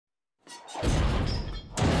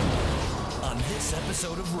this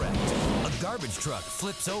episode of Wrecked, a garbage truck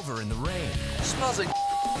flips over in the rain. Smells like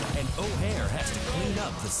and O'Hare has to clean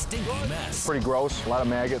up the stinky mess. Pretty gross, a lot of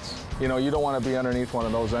maggots. You know, you don't want to be underneath one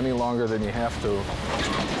of those any longer than you have to.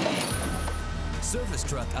 Service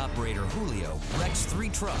truck operator Julio wrecks 3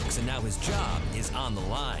 trucks, and now his job is on the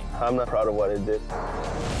line. I'm not proud of what I did.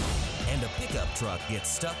 And a pickup truck gets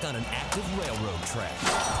stuck on an active railroad track.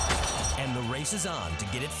 And the race is on to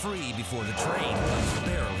get it free before the train comes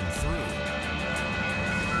barreling through.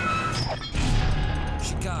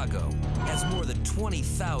 Chicago has more than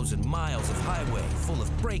 20,000 miles of highway full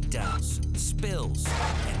of breakdowns, spills,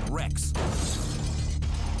 and wrecks.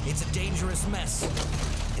 It's a dangerous mess,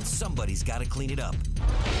 and somebody's got to clean it up.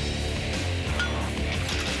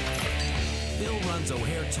 Bill runs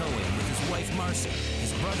O'Hare Towing with his wife Marcy,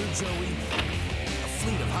 his brother Joey, a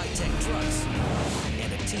fleet of high-tech trucks,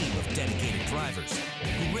 and a team of dedicated drivers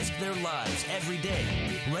who risk their lives every day,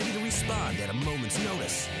 ready to respond at a moment's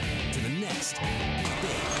notice to the next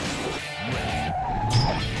big wreck.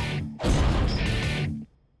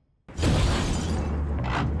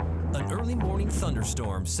 An early morning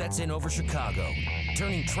thunderstorm sets in over Chicago,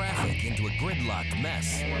 turning traffic into a gridlocked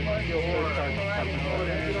mess.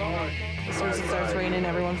 As soon as it starts raining,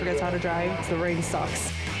 everyone forgets how to drive. The rain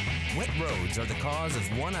sucks. Wet roads are the cause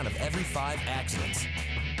of 1 out of every 5 accidents.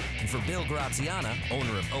 And for Bill Graziana,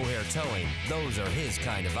 owner of O'Hare Towing, those are his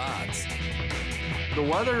kind of odds. The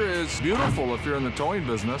weather is beautiful if you're in the towing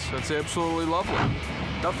business. It's absolutely lovely.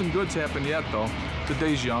 Nothing good's happened yet, though. The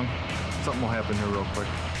day's young. Something will happen here real quick.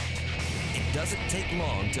 It doesn't take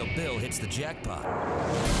long till Bill hits the jackpot.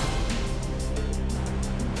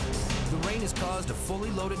 The rain has caused a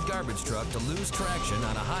fully loaded garbage truck to lose traction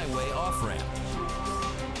on a highway off-ramp.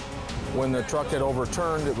 When the truck had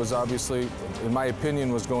overturned, it was obviously, in my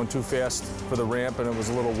opinion, was going too fast for the ramp, and it was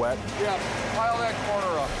a little wet. Yeah, pile that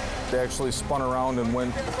corner up. They actually spun around and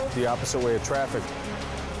went the opposite way of traffic.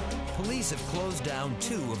 Police have closed down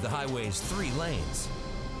 2 of the highway's 3 lanes.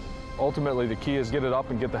 Ultimately, the key is get it up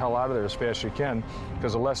and get the hell out of there as fast as you can,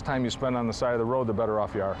 because the less time you spend on the side of the road, the better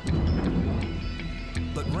off you are.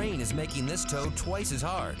 But rain is making this tow twice as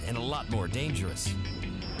hard and a lot more dangerous.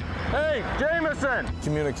 Hey, Jameson!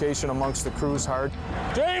 Communication amongst the crew's hard.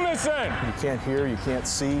 Jameson! You can't hear, you can't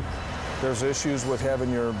see. There's issues with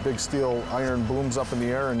having your big steel iron booms up in the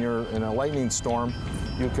air and you're in a lightning storm.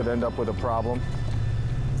 You could end up with a problem.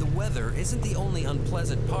 The weather isn't the only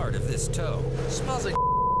unpleasant part of this tow. it smells like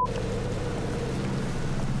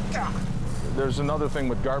There's another thing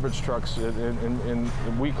with garbage trucks,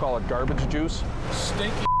 and we call it garbage juice.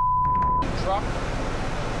 stinky truck.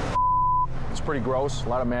 It's pretty gross, a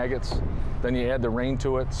lot of maggots. Then you add the rain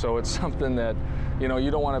to it, so it's something that, you know,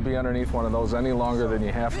 you don't want to be underneath one of those any longer than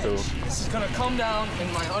you have to. This is gonna come down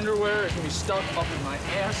in my underwear. It's gonna be stuck up in my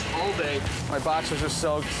ass all day. My boxers are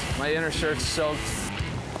soaked. My inner shirt's soaked.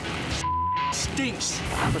 Stinks.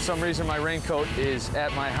 For some reason, my raincoat is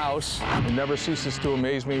at my house. It never ceases to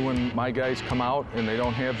amaze me when my guys come out and they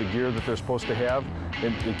don't have the gear that they're supposed to have.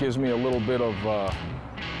 It gives me a little bit of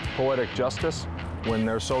poetic justice when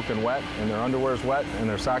they're soaking wet and their underwear's wet and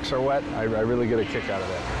their socks are wet. I really get a kick out of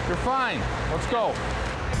that. You're fine. Let's go.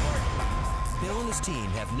 Bill and his team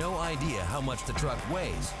have no idea how much the truck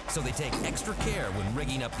weighs, so they take extra care when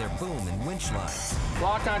rigging up their boom and winch lines.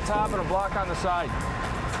 Block on top and a block on the side.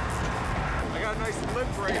 I got a nice lip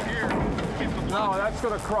right here. No, that's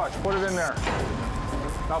gonna crush. Put it in there.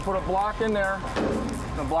 Now put a block in there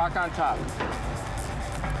and a block on top.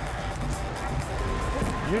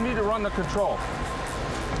 You need to run the control.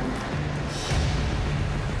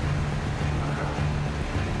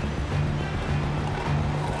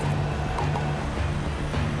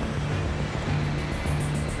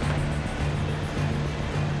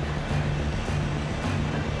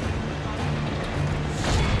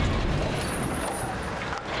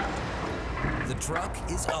 The truck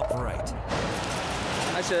is upright,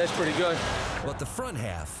 I say that's pretty good. but the front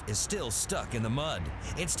half is still stuck in the mud.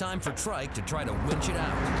 It's time for Trike to try to winch it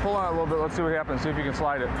out. Pull on it a little bit. Let's see what happens. See if you can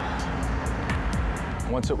slide it.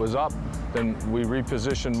 Once it was up, then we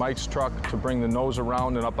repositioned Mike's truck to bring the nose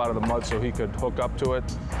around and up out of the mud so he could hook up to it.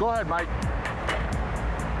 Go ahead, Mike.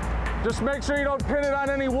 Just make sure you don't pin it on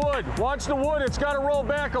any wood. Watch the wood. It's got to roll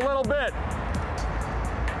back a little bit.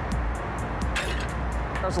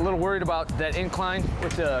 I was a little worried about that incline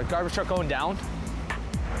with the garbage truck going down.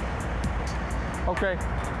 Okay.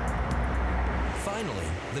 Finally,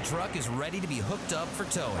 the truck is ready to be hooked up for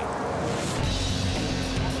towing.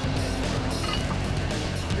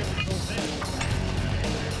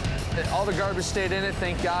 All the garbage stayed in it,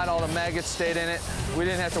 thank God. All the maggots stayed in it. We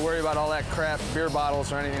didn't have to worry about all that crap, beer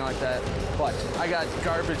bottles or anything like that. But I got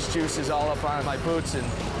garbage juices all up on my boots and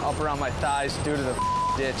up around my thighs due to the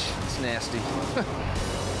ditch. It's nasty.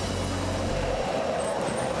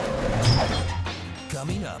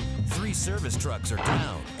 Coming up, 3 service trucks are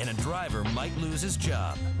down and a driver might lose his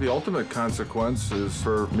job. The ultimate consequence is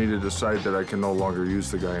for me to decide that I can no longer use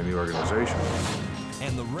the guy in the organization.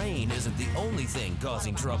 And the rain isn't the only thing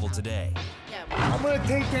causing trouble today. I'm gonna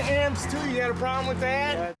take the amps too. You got a problem with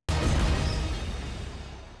that?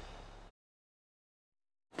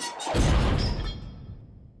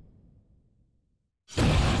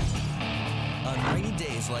 On rainy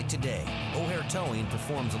days like today, O'Hare Towing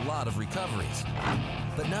performs a lot of recoveries,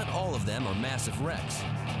 but not all of them are massive wrecks.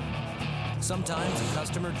 Sometimes a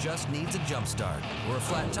customer just needs a jump start or a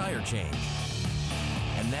flat tire change.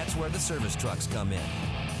 And that's where the service trucks come in.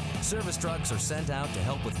 Service trucks are sent out to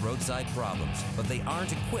help with roadside problems, but they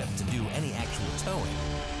aren't equipped to do any actual towing.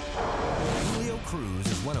 Julio Cruz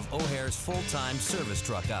is one of O'Hare's full-time service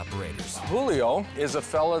truck operators. Julio is a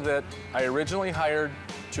fella that I originally hired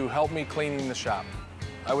to help me cleaning the shop.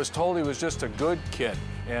 I was told he was just a good kid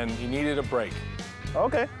and he needed a break.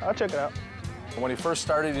 Okay, I'll check it out. When he first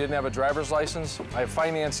started, he didn't have a driver's license. I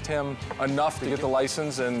financed him enough to get the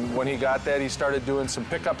license, and when he got that, he started doing some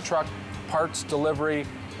pickup truck parts delivery,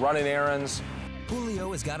 running errands.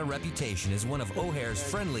 Julio has got a reputation as one of O'Hare's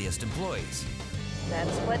friendliest employees.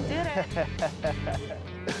 That's what did it.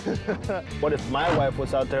 What if my wife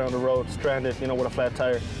was out there on the road, stranded, you know, with a flat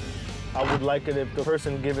tire? I would like it if the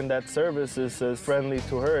person giving that service is as friendly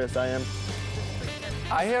to her as I am.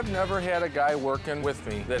 I have never had a guy working with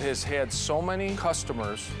me that has had so many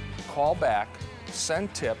customers call back,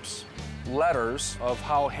 send tips, letters of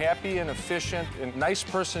how happy and efficient and nice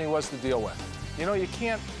person he was to deal with. You know, you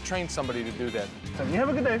can't train somebody to do that. You have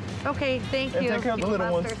a good day. Okay, thank And you. take care of the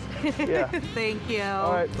little ones. Yeah. Thank you.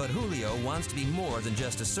 All right. But Julio wants to be more than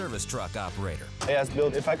just a service truck operator. I asked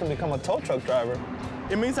Bill if I can become a tow truck driver.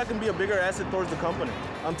 It means I can be a bigger asset towards the company.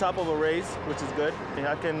 On top of a raise, which is good.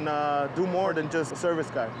 I can do more than just a service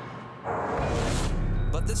guy.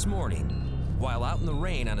 But this morning, while out in the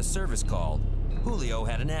rain on a service call, Julio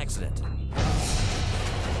had an accident.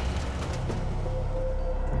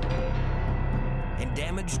 And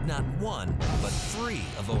damaged not one, but 3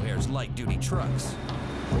 of O'Hare's light-duty trucks.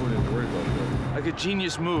 Like a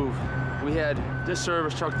genius move. We had this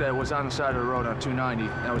service truck that was on the side of the road on 290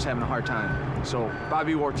 that was having a hard time. So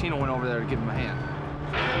Bobby Wartino went over there to give him a hand.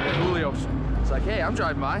 And Julio's like, hey, I'm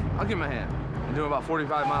driving by, I'll give him a hand. And doing about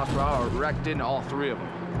 45 miles per hour, wrecked into all 3 of them.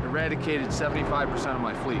 Eradicated 75% of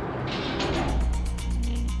my fleet.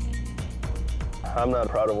 I'm not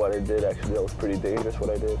proud of what I did, actually. That was pretty dangerous, what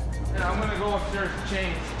I did. And I'm gonna go upstairs to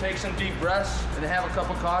change, take some deep breaths, and have a cup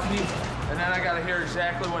of coffee, and then I gotta hear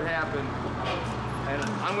exactly what happened. And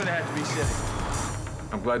I'm gonna have to be sitting.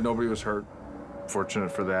 I'm glad nobody was hurt.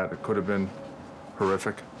 Fortunate for that. It could have been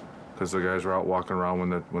horrific because the guys were out walking around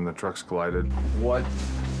when the trucks collided. What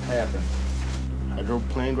happened? I drove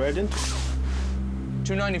plane right into it.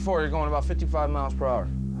 294, you're going about 55 miles per hour.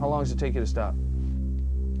 How long does it take you to stop?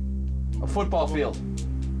 A football field.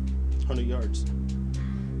 100 yards.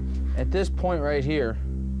 At this point right here,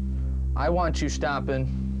 I want you stopping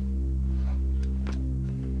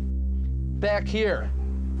back here.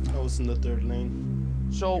 I was in the 3rd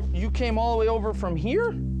lane. So you came all the way over from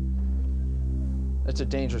here? That's a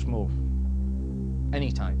dangerous move.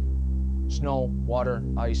 Anytime. Snow, water,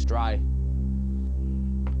 ice, dry.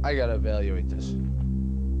 I gotta evaluate this.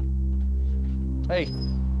 Hey,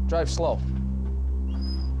 drive slow.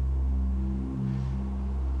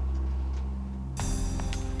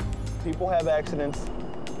 People have accidents,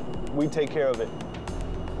 we take care of it.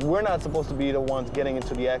 We're not supposed to be the ones getting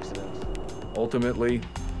into the accidents. Ultimately,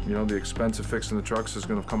 you know, the expense of fixing the trucks is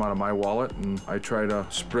going to come out of my wallet, and I try to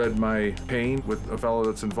spread my pain with a fellow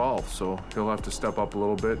that's involved, so he'll have to step up a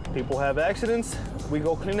little bit. People have accidents, we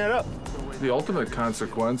go clean that up. The ultimate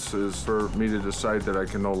consequence is for me to decide that I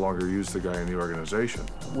can no longer use the guy in the organization.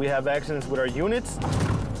 We have accidents with our units,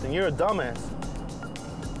 then you're a dumbass.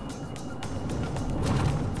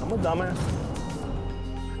 I'm a dumbass.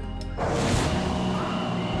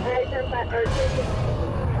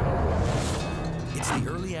 It's the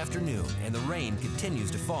early afternoon, and the rain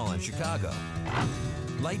continues to fall in Chicago.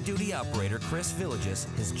 Light-duty operator Chris Villages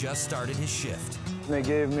has just started his shift. They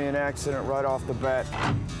gave me an accident right off the bat.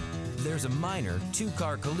 There's a minor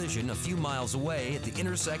 2-car collision a few miles away at the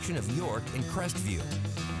intersection of York and Crestview.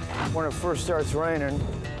 When it first starts raining,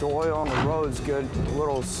 the oil on the road's get a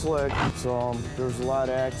little slick, so there's a lot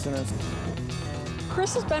of accidents.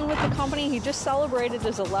 Chris has been with the company. He just celebrated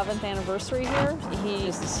his 11th anniversary here. He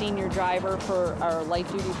is the senior driver for our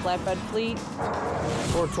light-duty flatbed fleet.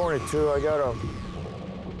 422, I got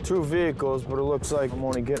 2 vehicles, but it looks like I'm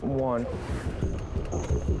only getting one.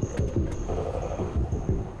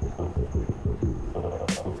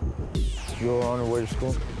 You're on your way to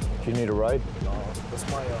school? Do you need a ride? No, that's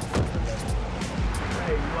my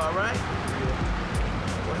Hey, you all right?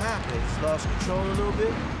 What happened? Just lost control a little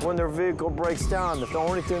bit? When their vehicle breaks down, the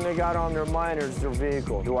only thing they got on their mind is their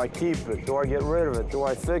vehicle. Do I keep it? Do I get rid of it? Do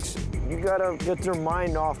I fix it? You gotta get their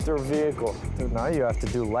mind off their vehicle. Now you have to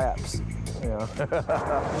do laps. Yeah.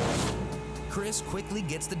 Chris quickly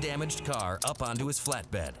gets the damaged car up onto his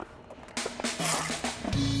flatbed.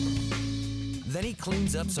 Then he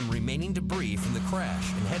cleans up some remaining debris from the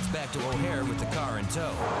crash and heads back to O'Hare with the car in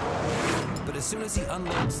tow. But as soon as he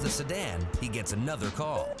unloads the sedan, he gets another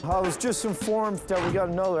call. I was just informed that we got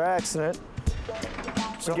another accident,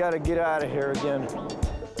 so we gotta get out of here again.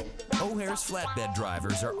 O'Hare's flatbed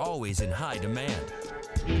drivers are always in high demand.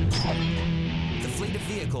 The fleet of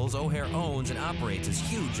vehicles O'Hare owns and operates is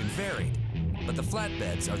huge and varied, but the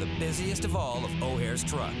flatbeds are the busiest of all of O'Hare's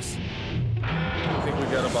trucks. I think we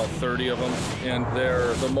got about 30 of them, and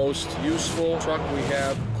they're the most useful truck we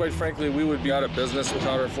have. Quite frankly, we would be out of business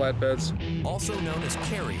without our flatbeds. Also known as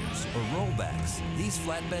carriers or rollbacks, these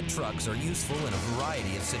flatbed trucks are useful in a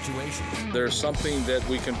variety of situations. There's something that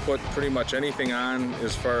we can put pretty much anything on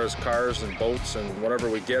as far as cars and boats and whatever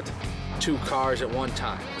we get. 2 cars at one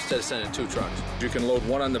time instead of sending 2 trucks. You can load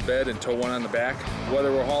one on the bed and tow one on the back.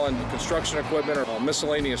 Whether we're hauling construction equipment or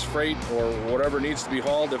miscellaneous freight or whatever needs to be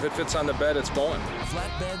hauled, if it fits on the bed, it's going.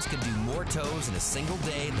 Flatbeds can do more tows in a single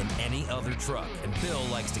day than any other truck, and Bill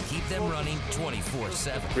likes to keep them running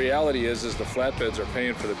 24/7. Reality is the flatbeds are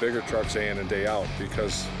paying for the bigger trucks day in and day out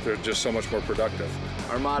because they're just so much more productive.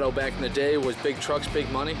 Our motto back in the day was big trucks,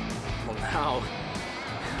 big money. Well, now,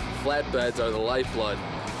 flatbeds are the lifeblood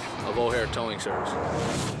of O'Hare Towing Service.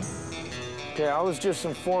 Okay, I was just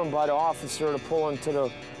informed by the officer to pull into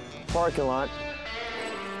the parking lot.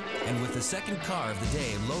 And with the second car of the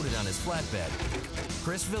day loaded on his flatbed,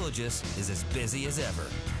 Chris Villages is as busy as ever.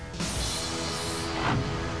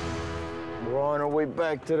 We're on our way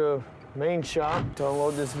back to the main shop to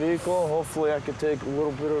unload this vehicle. Hopefully I could take a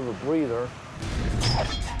little bit of a breather.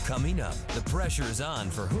 Coming up, the pressure is on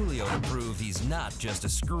for Julio to prove he's not just a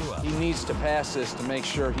screw-up. He needs to pass this to make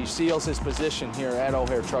sure he seals his position here at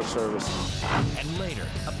O'Hare Truck Service. And later,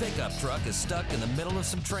 a pickup truck is stuck in the middle of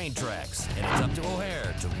some train tracks, and it's up to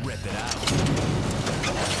O'Hare to rip it out.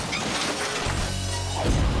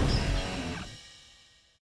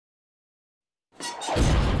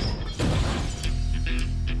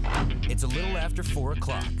 It's a little after 4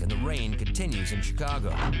 o'clock, and the rain continues in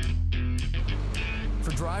Chicago.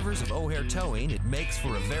 For drivers of O'Hare Towing, it makes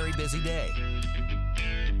for a very busy day.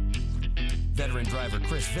 Veteran driver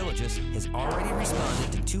Chris Villages has already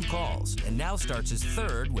responded to 2 calls and now starts his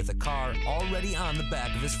 3rd with a car already on the back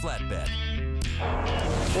of his flatbed.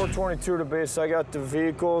 422 to base, I got the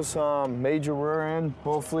vehicles, major rear end.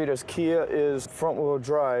 Hopefully this Kia is front wheel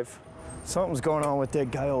drive. Something's going on with that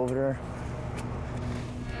guy over there.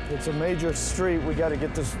 It's a major street, we gotta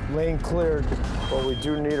get this lane cleared, but we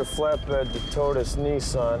do need a flatbed to tow this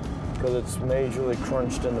Nissan because it's majorly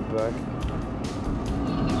crunched in the back.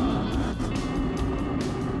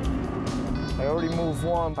 I already moved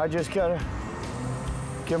one. I just gotta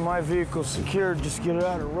get my vehicle secured, just get it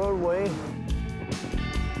out of the roadway.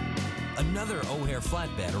 Another O'Hare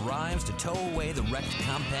flatbed arrives to tow away the wrecked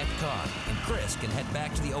compact car, and Chris can head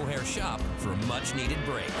back to the O'Hare shop for a much-needed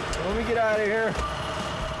break. Let me get out of here.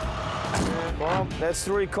 Well, that's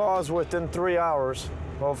 3 calls within 3 hours.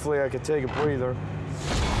 Hopefully I can take a breather.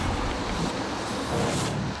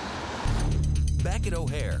 Back at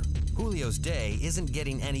O'Hare, Julio's day isn't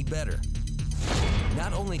getting any better.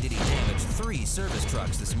 Not only did he damage 3 service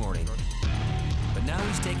trucks this morning, but now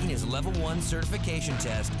he's taking his level 1 certification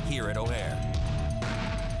test here at O'Hare.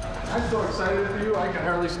 I'm so excited for you, I can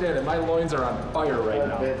hardly stand it. My loins are on fire right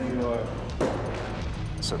now.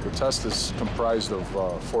 So the test is comprised of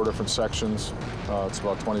 4 different sections. It's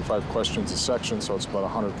about 25 questions a section, so it's about a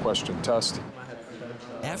 100-question test.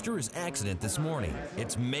 After his accident this morning,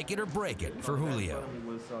 it's make it or break it for Julio.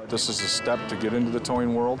 This is a step to get into the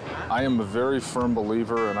towing world. I am a very firm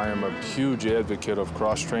believer, and I am a huge advocate of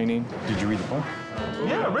cross-training. Did you read the book?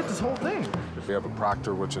 Yeah, I read this whole thing. If we have a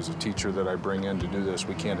proctor, which is a teacher that I bring in to do this,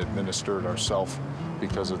 we can't administer it ourselves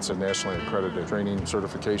because it's a nationally accredited training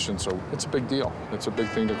certification, so it's a big deal. It's a big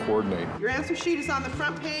thing to coordinate. Your answer sheet is on the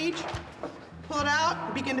front page. Pull it out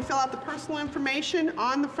and begin to fill out the personal information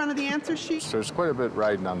on the front of the answer sheet. There's quite a bit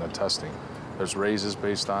riding on the testing. There's raises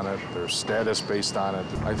based on it. There's status based on it.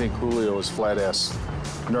 I think Julio is flat-ass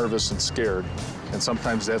nervous and scared, and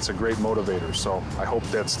sometimes that's a great motivator. So I hope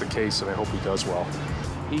that's the case, and I hope he does well.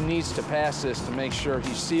 He needs to pass this to make sure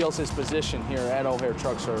he seals his position here at O'Hare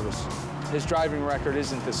Truck Service. His driving record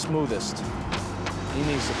isn't the smoothest. He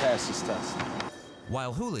needs to pass this test.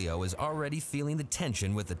 While Julio is already feeling the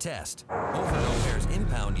tension with the test, over at O'Hare's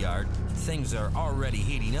impound yard, things are already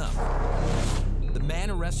heating up. The man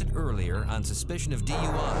arrested earlier on suspicion of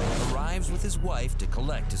DUI arrives with his wife to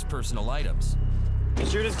collect his personal items.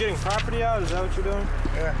 You're just getting property out? Is that what you're doing?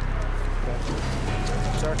 Yeah.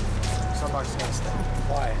 Okay. Sir, somebody's gonna stay.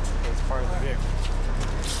 Why? It's part of the vehicle.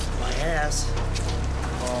 My ass.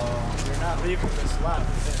 You're not leaving this lot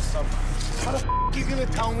within sub. How the f are you gonna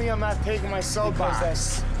tell me I'm not taking my sub box?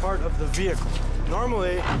 Because that's part of the vehicle.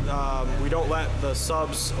 Normally, we don't let the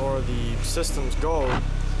subs or the systems go,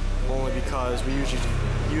 only because we usually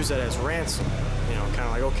use it as ransom. You know, kind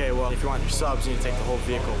of like, okay, well, if you want your subs, you need to take the whole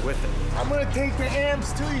vehicle with it. I'm gonna take the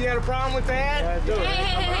amps too. You got a problem with that? Yeah, I do.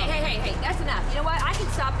 Hey, that's enough. You know what? I can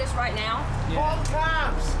stop this right now. Yeah. Call the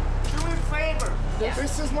cops. Do me a favor. Yeah.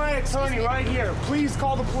 This is my attorney right here. Please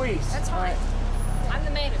call the police. That's fine. I'm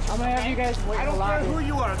the manager. I'm gonna have you guys wait. I don't care who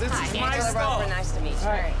you are. This is my stuff. Nice to meet you.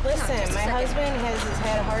 All right. Listen, my husband has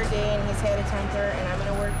had a hard day and he's had a temper, and I'm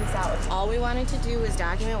gonna work this out. All we wanted to do was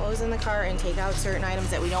document what was in the car and take out certain items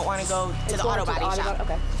that we don't want to go to the auto body shop.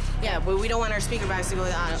 Okay. Yeah, but we don't want our speaker box to go to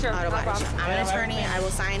the auto body shop. I'm an attorney. I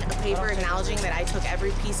will sign a paper acknowledging that I took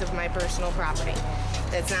every piece of my personal property.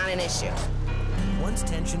 That's not an issue. Once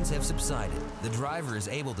tensions have subsided, the driver is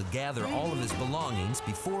able to gather all of his belongings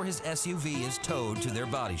before his SUV is towed to their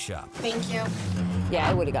body shop. Thank you.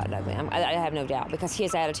 Yeah, it would have gotten ugly. I have no doubt, because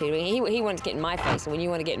his attitude, he wanted to get in my face, and when you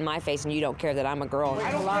want to get in my face and you don't care that I'm a girl.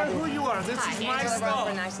 I don't care who you are. This is my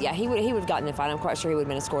stuff. Yeah, he would have gotten in a fight. I'm quite sure he would have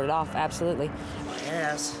been escorted off, absolutely. My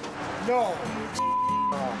ass. No.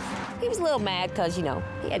 He was a little mad because, you know,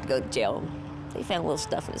 he had to go to jail. He found a little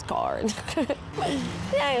stuff in his car. And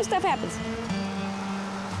yeah, you know, stuff happens.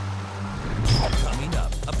 Coming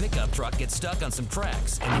up, a pickup truck gets stuck on some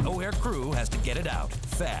tracks, and the O'Hare crew has to get it out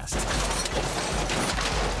fast.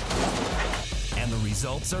 And the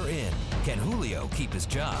results are in. Can Julio keep his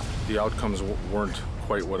job? The outcomes weren't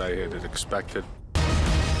quite what I had expected.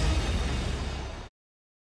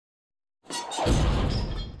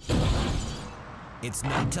 It's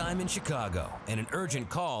nighttime in Chicago, and an urgent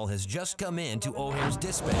call has just come in to O'Hare's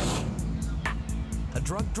dispatch. A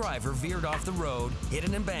drunk driver veered off the road, hit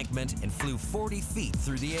an embankment, and flew 40 feet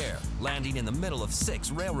through the air, landing in the middle of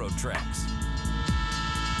 6 railroad tracks.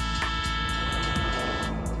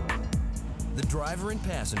 The driver and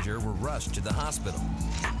passenger were rushed to the hospital.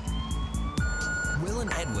 Will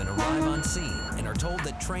and Edwin arrive on scene and are told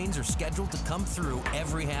that trains are scheduled to come through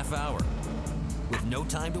every half hour. With no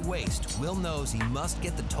time to waste, Will knows he must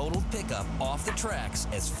get the totaled pickup off the tracks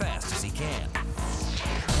as fast as he can.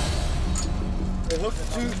 They hook the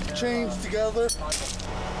 2 chains together.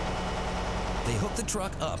 They hook the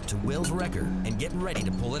truck up to Will's wrecker and get ready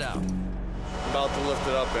to pull it out. About to lift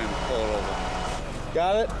it up and pull it over.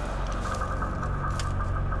 Got it?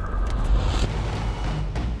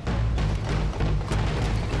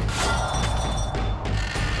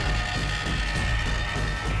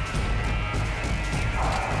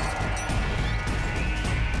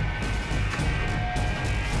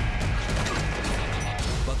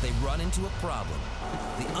 Into a problem.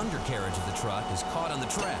 The undercarriage of the truck is caught on the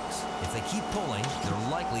tracks. If they keep pulling, they're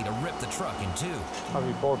likely to rip the truck in 2. If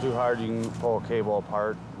you pull too hard, you can pull a cable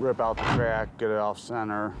apart, rip out the track, get it off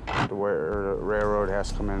center. The railroad has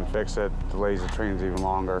to come in and fix it, delays the trains even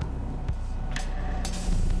longer.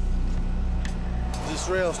 This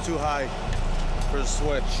rail's too high for the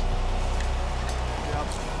switch. Yep.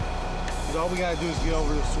 So all we gotta do is get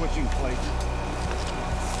over the switching plate.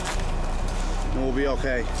 And we'll be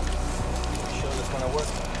okay. Sure this gonna work?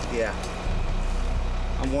 Yeah.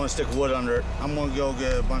 I'm gonna stick wood under it. I'm gonna go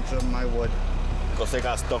get a bunch of my wood. Because they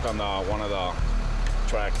got stuck on one of the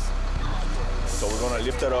tracks. So we're gonna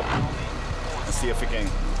lift it up and see if we can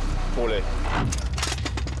pull it.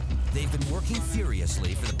 They've been working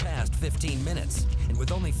furiously for the past 15 minutes. And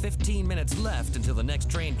with only 15 minutes left until the next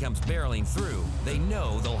train comes barreling through, they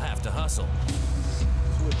know they'll have to hustle.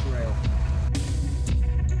 Switch rail.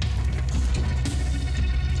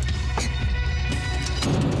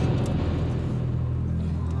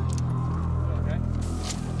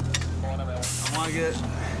 I want to get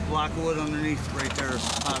a block of wood underneath right there if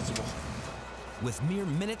possible. With mere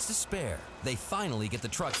minutes to spare, they finally get the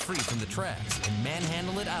truck free from the tracks and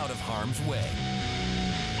manhandle it out of harm's way.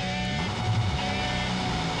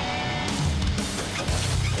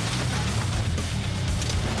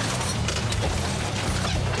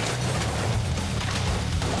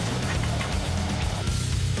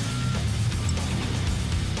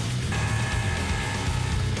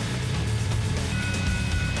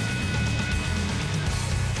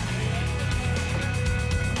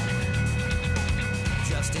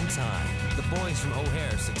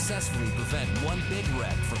 prevent one big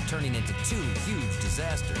wreck from turning into two huge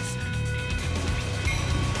disasters.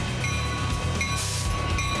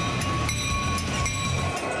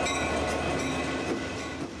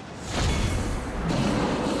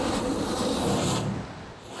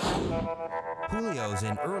 Julio's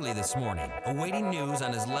in early this morning, awaiting news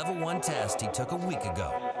on his level 1 test he took a week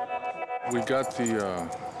ago. We got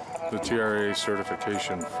the TRA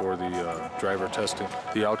certification for the driver testing.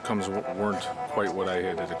 The outcomes weren't quite what I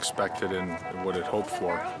had expected and what I'd hoped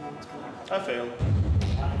for. I failed.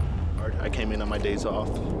 I came in on my days off.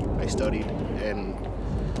 I studied, and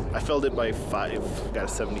I failed it by 5. Got a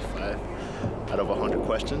 75 out of 100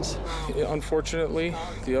 questions. Yeah, unfortunately,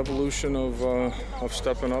 the evolution of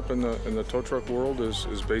stepping up in the tow truck world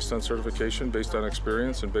is based on certification, based on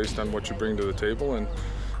experience, and based on what you bring to the table. And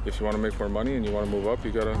if you want to make more money and you want to move up,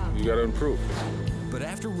 you gotta improve. But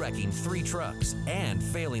after wrecking 3 trucks and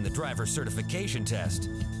failing the driver certification test,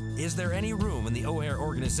 is there any room in the O'Hare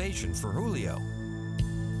organization for Julio?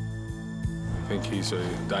 I think he's a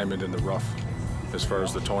diamond in the rough as far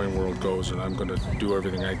as the towing world goes, and I'm going to do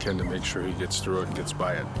everything I can to make sure he gets through it and gets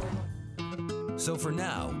by it. So for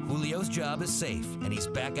now, Julio's job is safe, and he's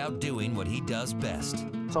back out doing what he does best.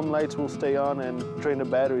 Some lights will stay on and drain the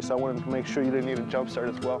battery, so I wanted to make sure you didn't need a jump start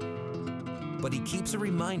as well. But he keeps a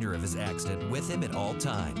reminder of his accident with him at all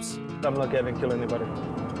times. I'm lucky I didn't kill anybody.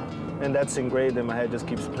 And that's engraved in my head, just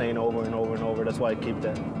keeps playing over and over and over. That's why I keep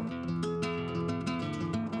that.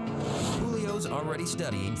 Julio's already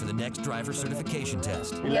studying for the next driver certification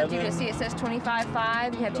test. You have to do a CSS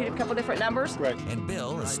 25.5. You have to do a couple different numbers. Right. And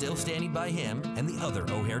Bill is still standing by him and the other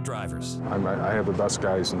O'Hare drivers. I have the best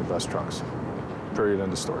guys and the best trucks. Period,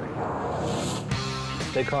 end of story.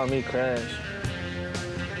 They call me Crash.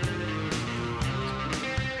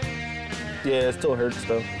 Yeah, it still hurts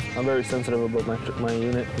though. I'm very sensitive about my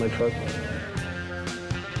unit, my truck.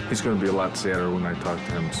 He's going to be a lot sadder when I talk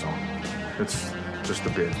to him, so it's just a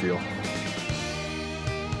bad deal.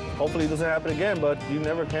 Hopefully it doesn't happen again, but you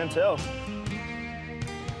never can tell.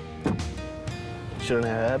 Shouldn't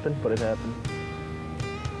have happened, but it happened.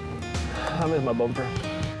 I miss my bumper.